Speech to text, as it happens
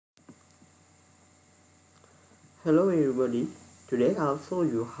Hello everybody, today I'll show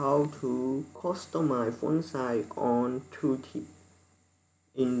you how to customize font size on ToolTip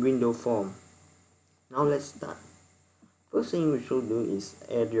in window form. Now let's start. First thing we should do is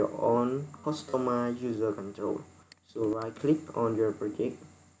add your own customized user control. So right click on your project,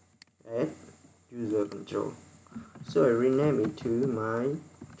 add user control. So I rename it to my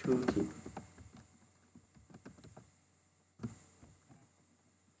ToolTip.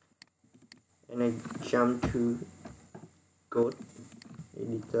 And I jump to code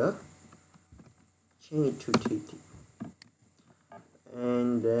editor, change it to ToolTip,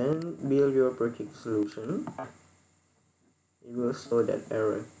 and then build your project solution. It will show that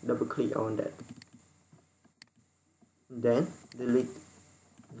error. Double click on that, then delete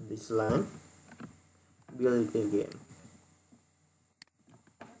this line, build it again.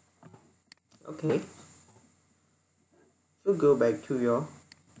 Okay, so go back to your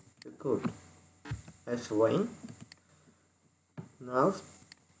code as when. Now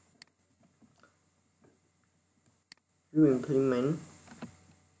you implement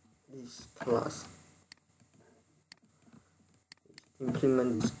this class,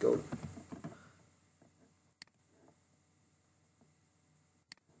 implement this code.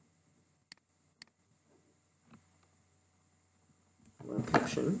 One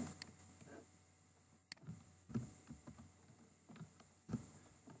caption.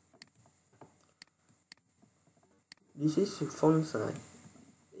 This is the font size.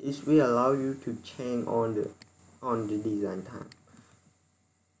 It will allow you to change on the design time.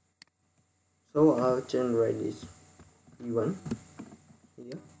 So I'll generate this E1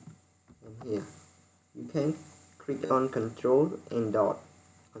 here and here. You can click on control and dot,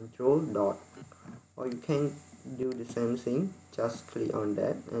 or you can do the same thing. Just click on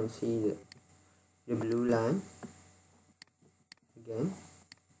that and see the blue line again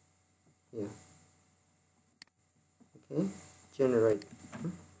here. Okay, generate.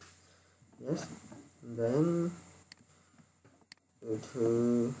 Yes, then go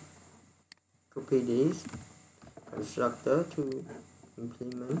to copy this constructor to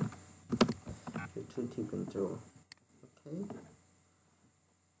implement the ToolTip control. Okay,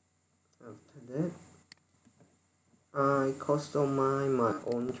 after that I customize my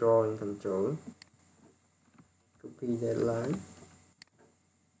own drawing control. Copy that line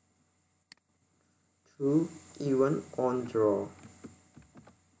to E1 on draw.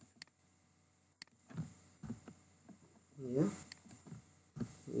 Here,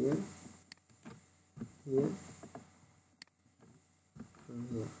 here, here, and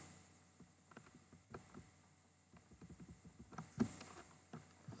here.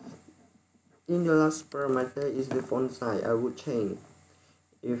 In the last parameter is the font size. I would change.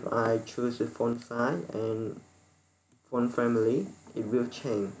 If I choose the font size and font family, it will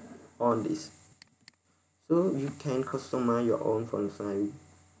change on this. So you can customize your own font size.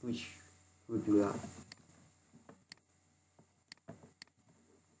 Which would you like?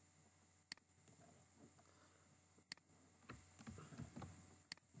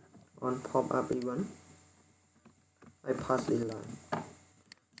 On pop-up event, I pass the line.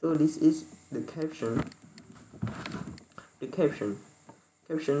 So this is the caption. The caption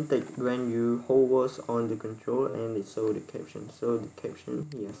text when you hover on the control and it shows the caption. So the caption,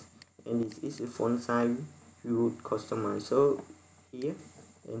 yes, and this is the font size you would customize. So here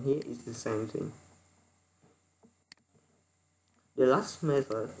and here is the same thing. The last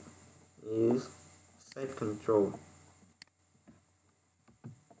method is set control.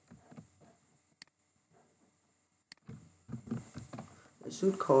 I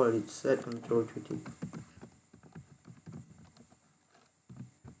should call it set control ToolTip.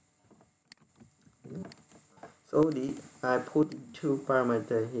 So I put two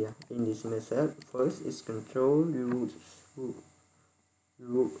parameters here in this method. First is control, it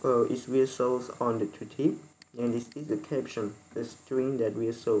will show on the ToolTip, and this is the caption, the string that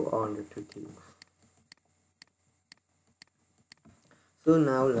will show on the ToolTip. So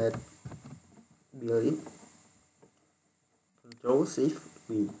now let's build it. Control Shift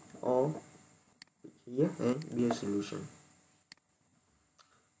V, or here, and build solution.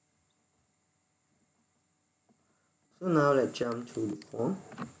 So now let's jump to the form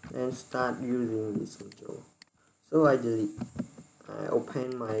and start using this control. So I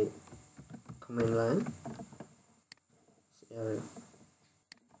open my command line area.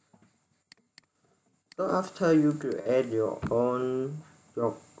 So after you create your own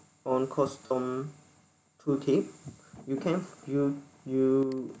custom ToolTip, you can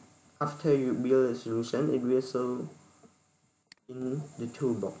after you build a solution, it will show in the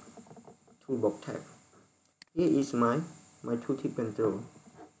toolbox tab. Here is my ToolTip control.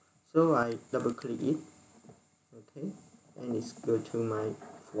 So I double click it, Okay, and let's go to my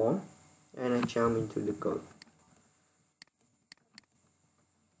form and I jump into the code.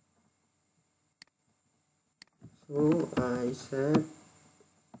 So I said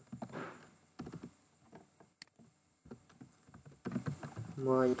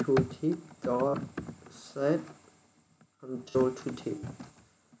my tooltip dot set control tooltip.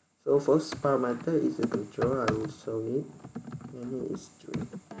 So first parameter is the control, I will show it, and here is string.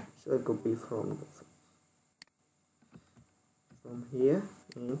 So I copy from here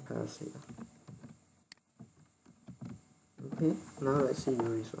and pass here. Okay, now let's see the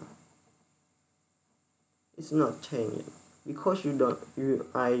result. It's not changing because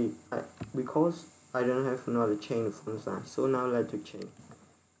because I don't have another change font size. So now let's change.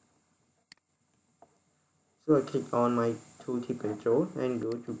 So I click on my tooltip control and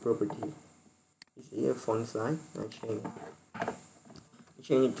go to property. You see a font size. I change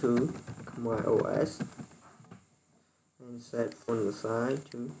it to Khmer OS and set font size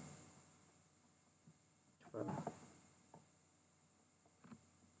to 12.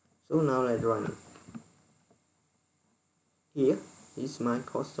 So now let's run it. Here is my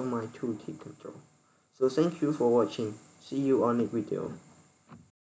customized tooltip control. So thank you for watching. See you on next video.